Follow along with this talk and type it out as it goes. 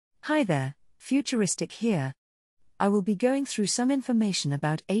Hi there, Futuristic here. I will be going through some information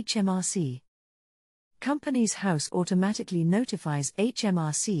about HMRC. Companies House automatically notifies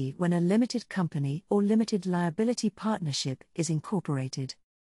HMRC when a limited company or limited liability partnership is incorporated.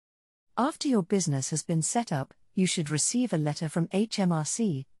 After your business has been set up, you should receive a letter from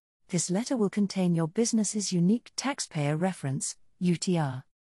HMRC. This letter will contain your business's unique taxpayer reference, UTR.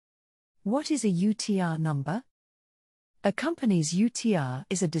 What is a UTR number? A company's UTR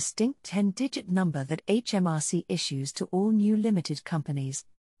is a distinct 10-digit number that HMRC issues to all new limited companies.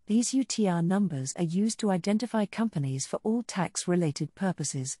 These UTR numbers are used to identify companies for all tax-related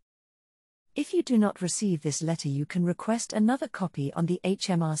purposes. If you do not receive this letter, you can request another copy on the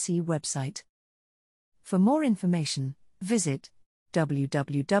HMRC website. For more information, visit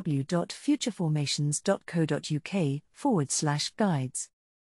www.futureformations.co.uk/guides.